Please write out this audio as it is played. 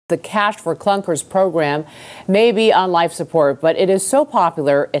The Cash for Clunkers program may be on life support, but it is so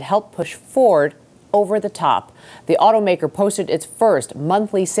popular it helped push Ford over the top. The automaker posted its first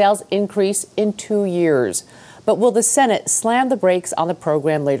monthly sales increase in 2 years. But will the Senate slam the brakes on the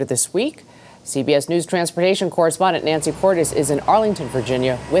program later this week? CBS News transportation correspondent Nancy Cordes is in Arlington,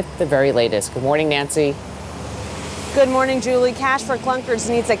 Virginia, with the very latest. Good morning, Nancy. Good morning, Julie. Cash for Clunkers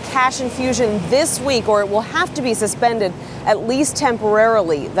needs a cash infusion this week, or it will have to be suspended, at least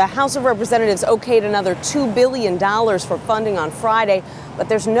temporarily. The House of Representatives okayed another $2 billion for funding on Friday, but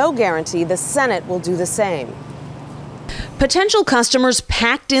there's no guarantee the Senate will do the same. Potential customers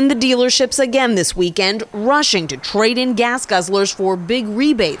packed in the dealerships again this weekend, rushing to trade in gas guzzlers for big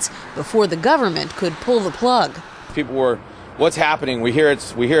rebates before the government could pull the plug. People were, what's happening? We hear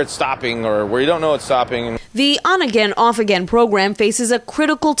it's stopping, or we don't know it's stopping. The on-again, off-again program faces a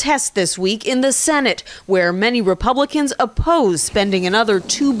critical test this week in the Senate, where many Republicans oppose spending another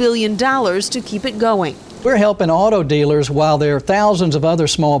 $2 billion to keep it going. We're helping auto dealers while there are thousands of other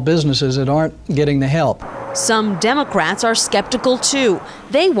small businesses that aren't getting the help. Some Democrats are skeptical too.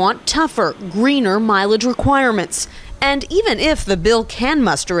 They want tougher, greener mileage requirements. And even if the bill can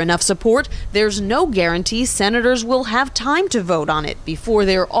muster enough support, there's no guarantee senators will have time to vote on it before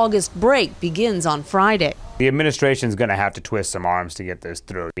their August break begins on Friday. The administration's going to have to twist some arms to get this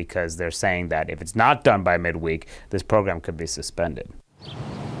through, because they're saying that if it's not done by midweek, this program could be suspended.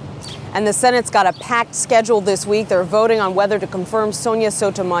 And the Senate's got a packed schedule this week. They're voting on whether to confirm Sonia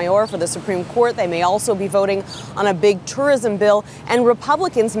Sotomayor for the Supreme Court. They may also be voting on a big tourism bill. And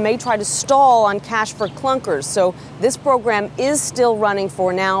Republicans may try to stall on Cash for Clunkers. So this program is still running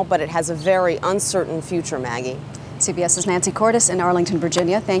for now, but it has a very uncertain future, Maggie. CBS's Nancy Cordes in Arlington,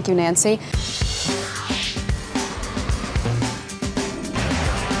 Virginia. Thank you, Nancy.